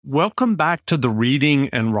Welcome back to the Reading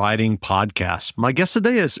and Writing Podcast. My guest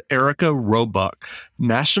today is Erica Roebuck,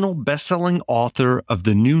 national bestselling author of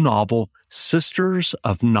the new novel, Sisters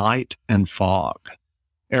of Night and Fog.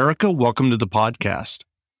 Erica, welcome to the podcast.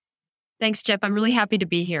 Thanks, Jeff. I'm really happy to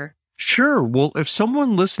be here. Sure. Well, if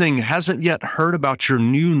someone listening hasn't yet heard about your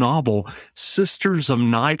new novel, Sisters of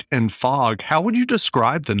Night and Fog, how would you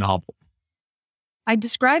describe the novel? I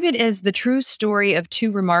describe it as the true story of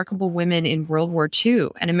two remarkable women in World War II,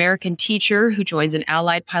 an American teacher who joins an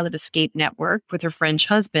Allied pilot escape network with her French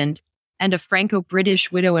husband, and a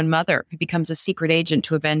Franco-British widow and mother who becomes a secret agent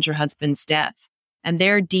to avenge her husband's death. And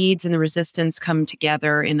their deeds in the resistance come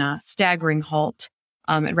together in a staggering halt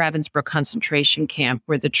at Ravensbrück concentration camp,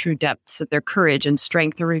 where the true depths of their courage and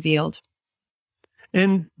strength are revealed.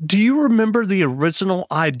 And do you remember the original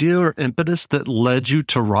idea or impetus that led you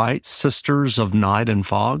to write Sisters of Night and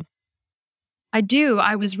Fog? I do.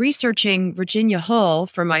 I was researching Virginia Hull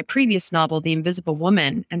for my previous novel, The Invisible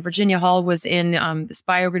Woman. And Virginia Hull was in the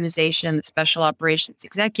spy organization, the Special Operations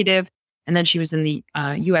Executive. And then she was in the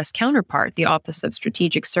U.S. counterpart, the Office of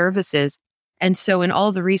Strategic Services. And so in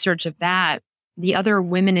all the research of that, the other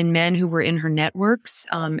women and men who were in her networks,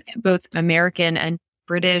 both American and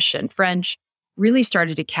British and French, really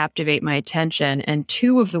started to captivate my attention. And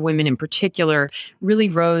two of the women in particular really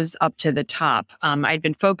rose up to the top. I'd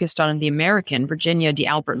been focused on the American, Virginia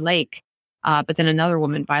d'Albert Lake, but then another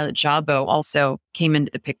woman, Violet Jabo, also came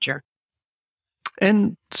into the picture.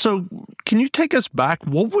 And so can you take us back?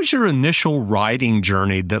 What was your initial writing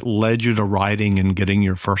journey that led you to writing and getting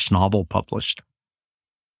your first novel published?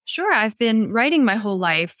 Sure. I've been writing my whole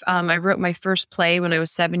life. I wrote my first play when I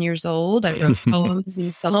was 7 years old. I wrote poems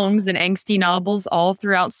and songs and angsty novels all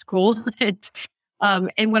throughout school.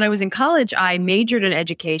 And when I was in college, I majored in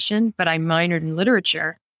education, but I minored in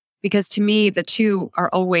literature because to me, the two are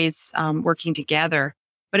always working together.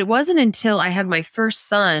 But it wasn't until I had my first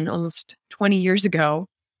son almost 20 years ago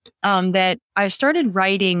that I started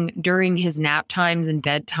writing during his nap times and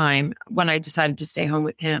bedtime when I decided to stay home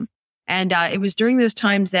with him. And it was during those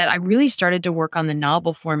times that I really started to work on the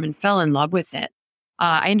novel form and fell in love with it.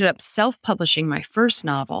 I ended up self-publishing my first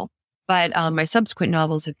novel, but my subsequent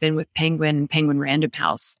novels have been with Penguin and Penguin Random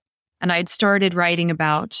House. And I'd started writing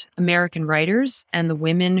about American writers and the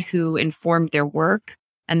women who informed their work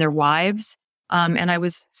and their wives. And I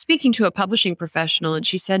was speaking to a publishing professional, and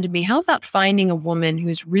she said to me, how about finding a woman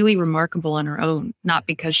who's really remarkable on her own, not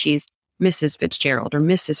because she's Mrs. Fitzgerald or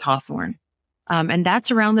Mrs. Hawthorne? And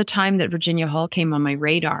that's around the time that Virginia Hull came on my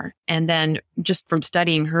radar. And then just from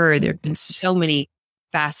studying her, there have been so many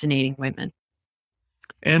fascinating women.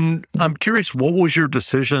 And I'm curious, what was your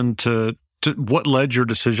decision what led your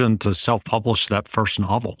decision to self-publish that first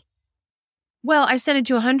novel? Well, I sent it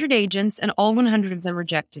to 100 agents and all 100 of them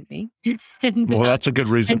rejected me. Well, that's a good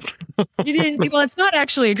reason. Well, it's not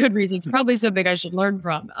actually a good reason. It's probably something I should learn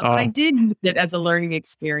from. But I did use it as a learning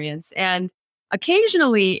experience. And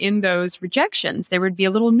occasionally in those rejections, there would be a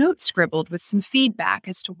little note scribbled with some feedback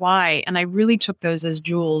as to why. And I really took those as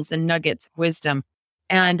jewels and nuggets of wisdom.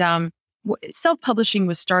 And self-publishing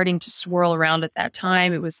was starting to swirl around at that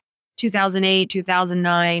time. It was 2008,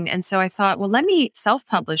 2009. And so I thought, well, let me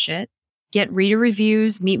self-publish it, get reader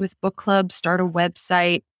reviews, meet with book clubs, start a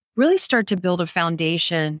website, really start to build a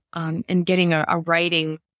foundation in getting a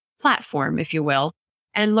writing platform, if you will,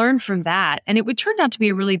 and learn from that. And it would turn out to be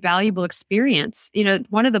a really valuable experience. You know,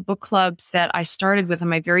 one of the book clubs that I started with on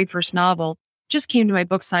my very first novel just came to my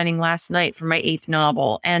book signing last night for my 8th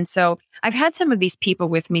novel. And so I've had some of these people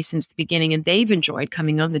with me since the beginning, and they've enjoyed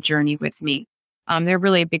coming on the journey with me. They're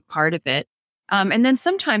really a big part of it. And then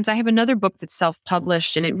sometimes I have another book that's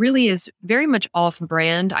self-published, and it really is very much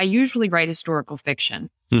off-brand. I usually write historical fiction.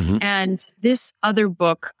 Mm-hmm. And this other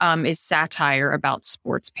book is satire about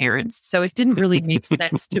sports parents. So it didn't really make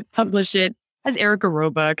sense to publish it as Erica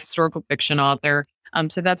Roebuck, historical fiction author.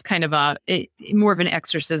 So that's kind of more of an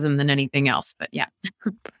exorcism than anything else. But yeah.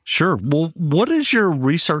 Sure. Well, what is your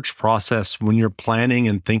research process when you're planning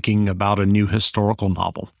and thinking about a new historical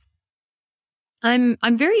novel? I'm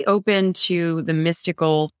very open to the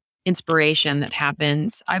mystical inspiration that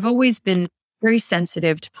happens. I've always been very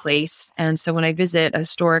sensitive to place. And so when I visit a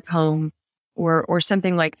historic home or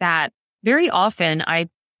something like that, very often I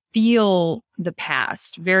feel the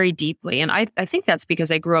past very deeply. And I think that's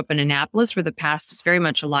because I grew up in Annapolis, where the past is very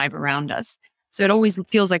much alive around us. So it always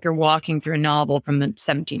feels like you're walking through a novel from the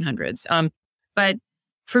 1700s. But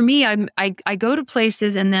for me, I go to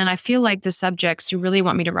places, and then I feel like the subjects who really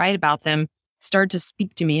want me to write about them start to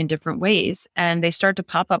speak to me in different ways, and they start to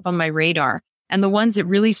pop up on my radar. And the ones that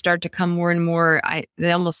really start to come more and more,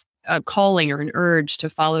 they almost a calling or an urge to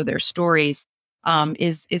follow their stories.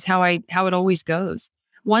 is how it always goes.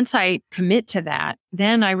 Once I commit to that,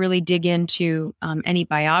 then I really dig into any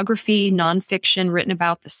biography, nonfiction written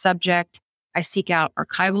about the subject. I seek out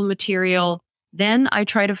archival material. Then I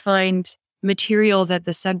try to find material that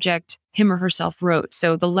the subject, him or herself, wrote.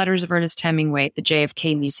 So the letters of Ernest Hemingway at the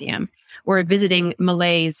JFK Museum, or visiting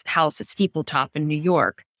Millay's house at Steepletop in New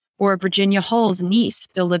York, or Virginia Hull's niece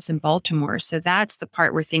still lives in Baltimore. So that's the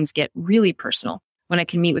part where things get really personal, when I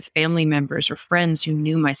can meet with family members or friends who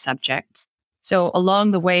knew my subjects. So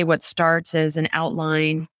along the way, what starts as an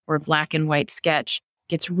outline or a black and white sketch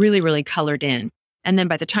gets really, really colored in. And then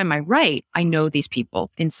by the time I write, I know these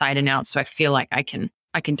people inside and out. So I feel like I can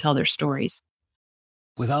tell their stories.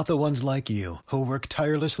 Without the ones like you, who work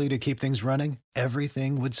tirelessly to keep things running,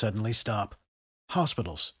 everything would suddenly stop.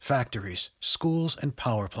 Hospitals, factories, schools, and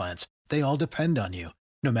power plants, they all depend on you.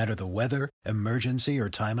 No matter the weather, emergency, or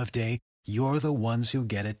time of day, you're the ones who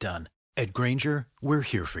get it done. At Grainger, we're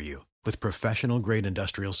here for you with professional-grade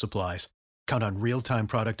industrial supplies. Count on real-time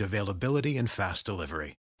product availability and fast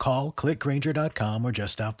delivery. Call, click Grainger.com, or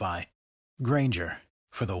just stop by. Grainger,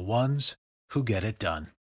 for the ones who get it done.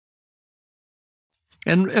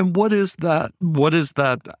 And what is that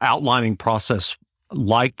outlining process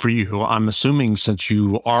like for you? I'm assuming, since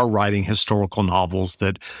you are writing historical novels,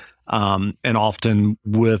 that and often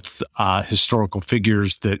with historical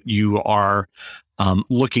figures, that you are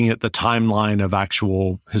looking at the timeline of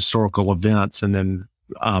actual historical events and then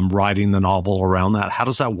writing the novel around that. How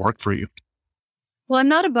does that work for you? Well, I'm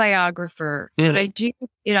not a biographer, but I do,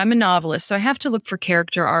 I'm a novelist. So I have to look for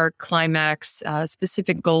character arc, climax,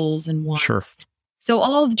 specific goals and wants. Sure.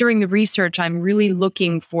 So during the research, I'm really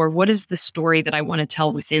looking for what is the story that I want to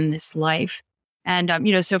tell within this life. And,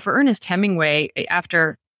 so for Ernest Hemingway,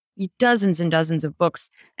 after dozens and dozens of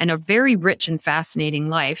books and a very rich and fascinating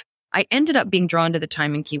life, I ended up being drawn to the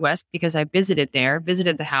time in Key West because I visited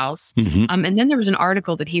the house. Mm-hmm. And then there was an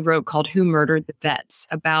article that he wrote called Who Murdered the Vets,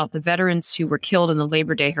 about the veterans who were killed in the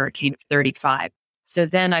Labor Day hurricane of 35. So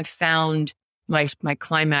then I found my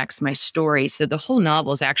climax, my story. So the whole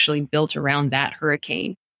novel is actually built around that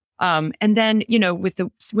hurricane. And then, with the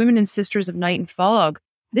Women and Sisters of Night and Fog,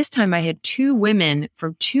 this time I had two women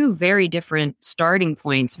from two very different starting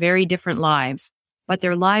points, very different lives, but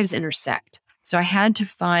their lives intersect. So I had to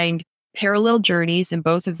find parallel journeys in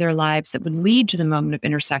both of their lives that would lead to the moment of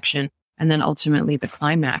intersection, and then ultimately the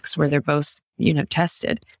climax where they're both,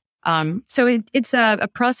 tested. So it's a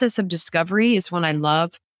process of discovery is one I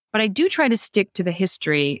love, but I do try to stick to the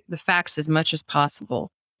history, the facts as much as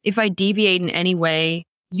possible. If I deviate in any way,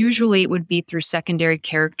 usually it would be through secondary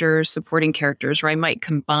characters, supporting characters, or I might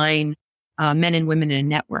combine men and women in a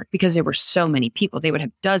network, because there were so many people. They would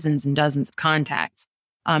have dozens and dozens of contacts.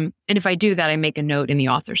 And if I do that, I make a note in the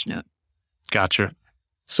author's note. Gotcha.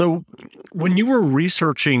 So when you were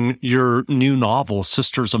researching your new novel,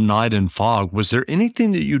 Sisters of Night and Fog, was there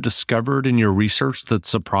anything that you discovered in your research that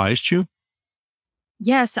surprised you?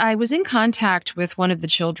 Yes, I was in contact with one of the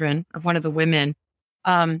children of one of the women.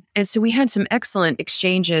 And so we had some excellent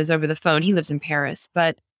exchanges over the phone. He lives in Paris.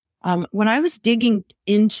 But when I was digging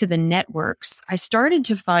into the networks, I started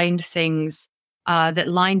to find things that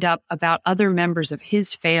lined up about other members of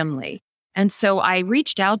his family. And so I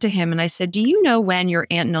reached out to him and I said, do you know when your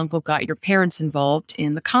aunt and uncle got your parents involved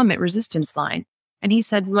in the comet resistance line? And he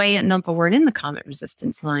said, my aunt and uncle weren't in the comet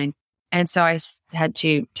resistance line. And so I had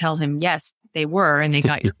to tell him, yes, they were, and they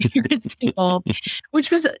got your parents involved,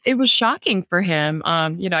 it was shocking for him.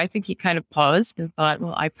 I think he kind of paused and thought,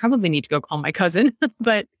 well, I probably need to go call my cousin.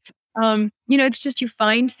 But, it's just, you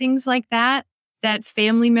find things like that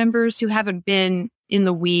family members who haven't been in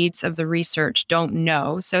the weeds of the research don't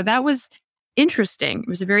know. So that was interesting. It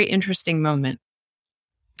was a very interesting moment.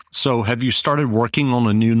 So have you started working on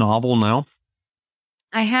a new novel now?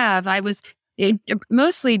 I have.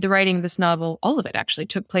 Mostly the writing of this novel, all of it actually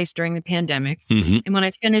took place during the pandemic. Mm-hmm. And when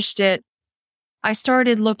I finished it, I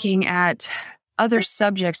started looking at other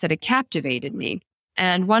subjects that had captivated me.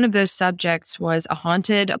 And one of those subjects was a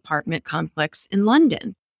haunted apartment complex in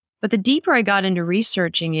London. But the deeper I got into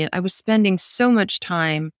researching it, I was spending so much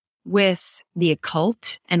time with the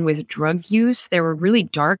occult and with drug use. There were really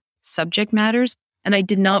dark subject matters, and I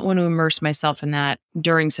did not want to immerse myself in that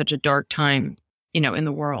during such a dark time, in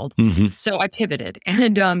the world. Mm-hmm. So I pivoted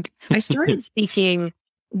and I started seeking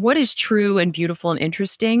what is true and beautiful and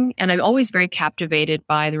interesting. And I'm always very captivated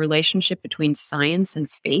by the relationship between science and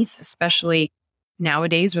faith, especially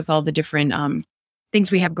nowadays with all the different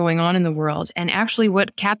things we have going on in the world. And actually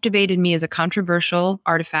what captivated me is a controversial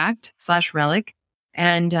artifact / relic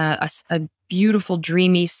and a beautiful,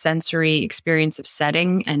 dreamy, sensory experience of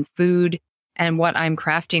setting and food And what I'm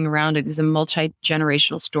crafting around it is a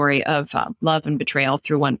multi-generational story of love and betrayal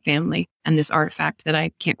through one family and this artifact that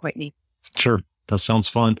I can't quite name. Sure. That sounds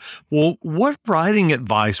fun. Well, what writing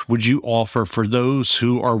advice would you offer for those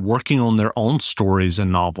who are working on their own stories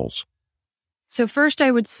and novels? So first,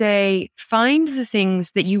 I would say find the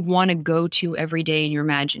things that you want to go to every day in your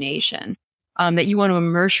imagination, that you want to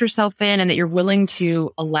immerse yourself in and that you're willing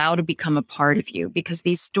to allow to become a part of you, because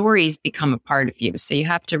these stories become a part of you. So you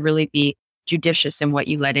have to really be judicious in what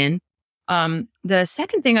you let in. The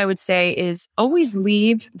second thing I would say is always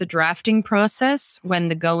leave the drafting process when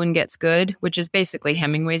the going gets good, which is basically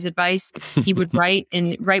Hemingway's advice. He would write,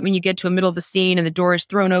 and right when you get to a middle of the scene and the door is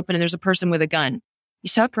thrown open and there's a person with a gun, you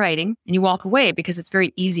stop writing and you walk away because it's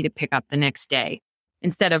very easy to pick up the next day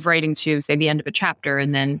instead of writing to, say, the end of a chapter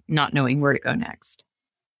and then not knowing where to go next.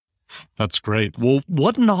 That's great. Well,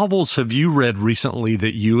 what novels have you read recently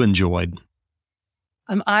that you enjoyed?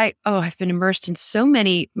 I've been immersed in so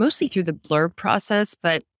many, mostly through the blurb process,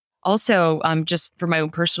 but also just for my own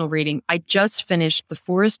personal reading. I just finished The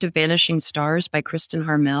Forest of Vanishing Stars by Kristen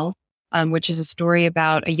Harmel, which is a story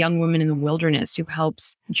about a young woman in the wilderness who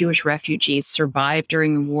helps Jewish refugees survive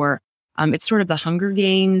during the war. It's sort of the Hunger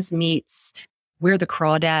Games meets Where the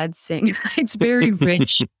Crawdads Sing. It's very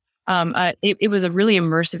rich. It was a really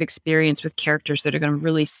immersive experience with characters that are going to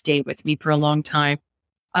really stay with me for a long time.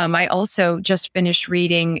 I also just finished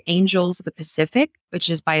reading Angels of the Pacific, which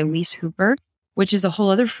is by Elise Hooper, which is a whole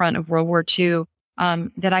other front of World War II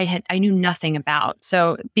that I knew nothing about.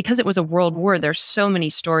 So because it was a world war, there's so many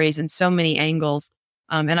stories and so many angles.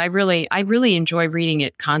 And I really enjoy reading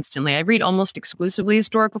it constantly. I read almost exclusively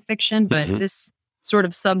historical fiction, but this sort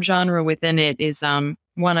of subgenre within it is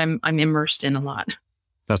one I'm immersed in a lot.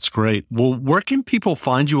 That's great. Well, where can people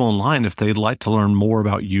find you online if they'd like to learn more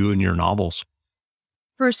about you and your novels?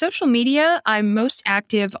 For social media, I'm most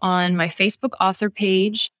active on my Facebook author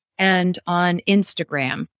page and on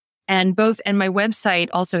Instagram. And my website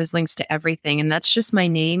also has links to everything. And that's just my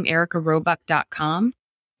name, ErikaRobuck.com,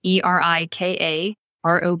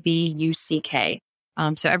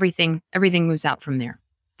 ErikaRobuck. So everything moves out from there.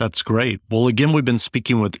 That's great. Well, again, we've been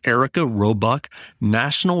speaking with Erika Robuck,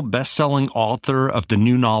 national best-selling author of the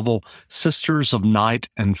new novel, Sisters of Night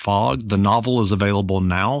and Fog. The novel is available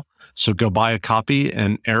now, so go buy a copy.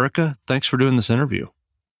 And Erika, thanks for doing this interview.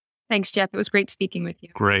 Thanks, Jeff. It was great speaking with you.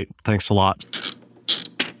 Great. Thanks a lot.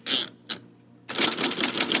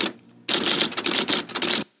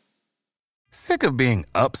 Sick of being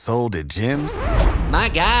upsold at gyms? My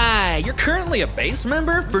guy, you're currently a base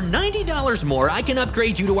member? For $90 more, I can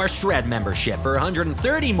upgrade you to our Shred membership. For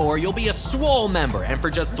 $130 more, you'll be a Swole member. And for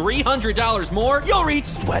just $300 more, you'll reach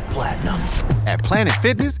Sweat Platinum. At Planet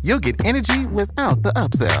Fitness, you'll get energy without the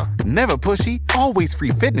upsell. Never pushy, always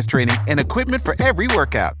free fitness training and equipment for every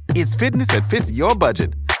workout. It's fitness that fits your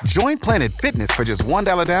budget. Join Planet Fitness for just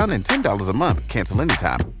 $1 down and $10 a month. Cancel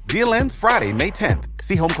anytime. Deal ends Friday, May 10th.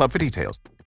 See Home Club for details.